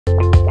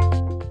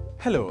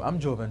Hello, I'm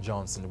Jovan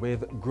Johnson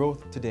with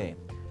Growth Today.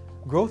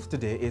 Growth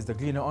Today is the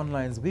Gleaner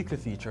Online's weekly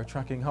feature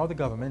tracking how the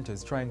government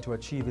is trying to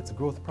achieve its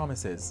growth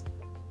promises.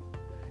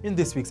 In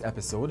this week's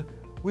episode,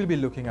 we'll be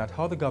looking at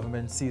how the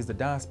government sees the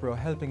diaspora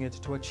helping it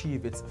to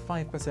achieve its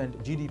 5%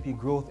 GDP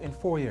growth in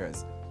 4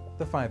 years,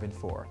 the 5 in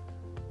 4.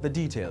 The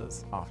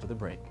details after the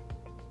break.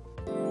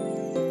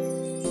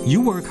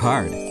 You work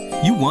hard.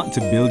 You want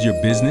to build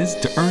your business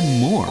to earn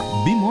more,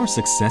 be more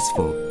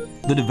successful.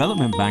 The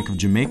Development Bank of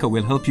Jamaica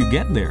will help you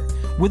get there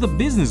with a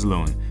business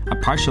loan, a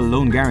partial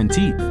loan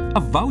guarantee, a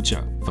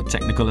voucher for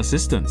technical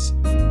assistance.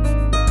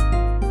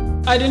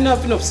 I didn't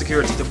have enough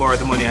security to borrow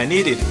the money I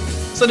needed,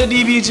 so the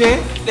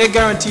DBJ, they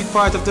guaranteed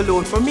part of the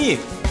loan for me.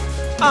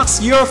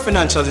 Ask your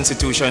financial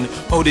institution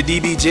how the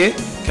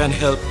DBJ can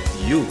help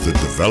you. The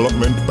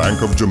Development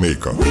Bank of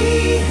Jamaica.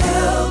 We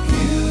help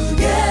you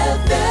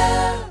get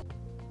there.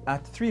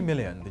 At 3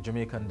 million, the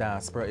Jamaican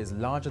diaspora is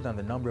larger than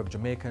the number of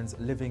Jamaicans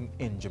living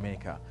in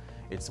Jamaica.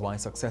 It's why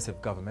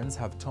successive governments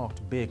have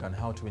talked big on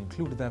how to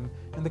include them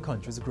in the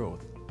country's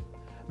growth.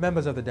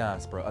 Members of the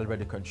diaspora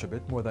already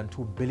contribute more than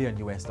 $2 billion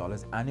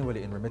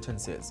annually in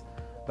remittances.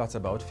 That's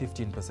about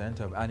 15%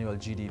 of annual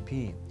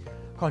GDP.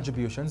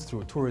 Contributions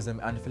through tourism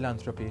and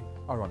philanthropy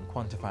are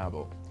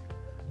unquantifiable.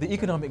 The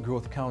Economic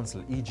Growth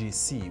Council,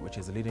 EGC, which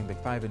is leading the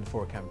 5 in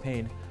 4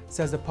 campaign,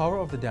 says the power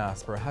of the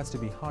diaspora has to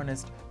be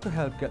harnessed to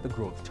help get the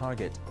growth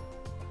target.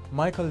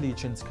 Michael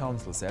Leachin's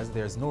council says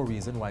there's no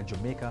reason why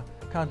Jamaica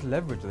can't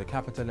leverage the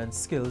capital and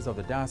skills of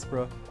the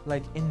diaspora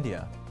like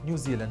India, New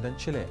Zealand and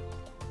Chile.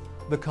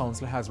 The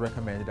council has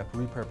recommended a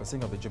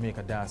repurposing of the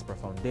Jamaica Diaspora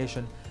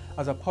Foundation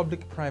as a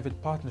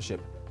public-private partnership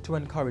to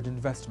encourage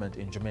investment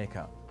in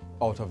Jamaica.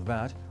 Out of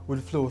that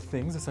would flow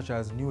things such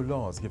as new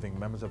laws giving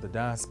members of the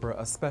diaspora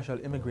a special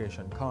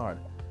immigration card,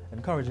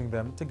 encouraging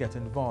them to get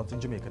involved in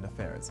Jamaican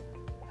affairs.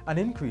 An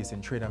increase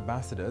in trade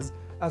ambassadors,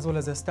 as well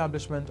as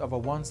establishment of a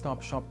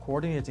one-stop shop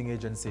coordinating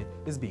agency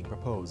is being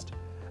proposed.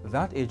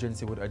 That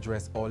agency would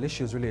address all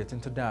issues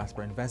relating to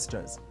diaspora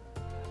investors.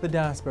 The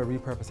diaspora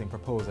repurposing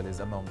proposal is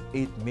among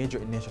 8 major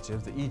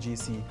initiatives the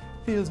EGC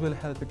feels will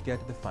help it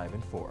get the 5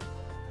 in 4.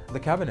 The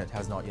Cabinet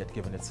has not yet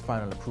given its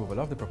final approval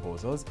of the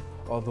proposals,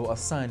 although a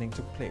signing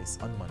took place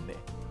on Monday.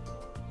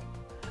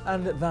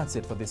 And that's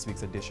it for this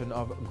week's edition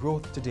of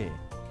Growth Today.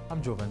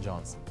 I'm Jovan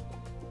Johnson.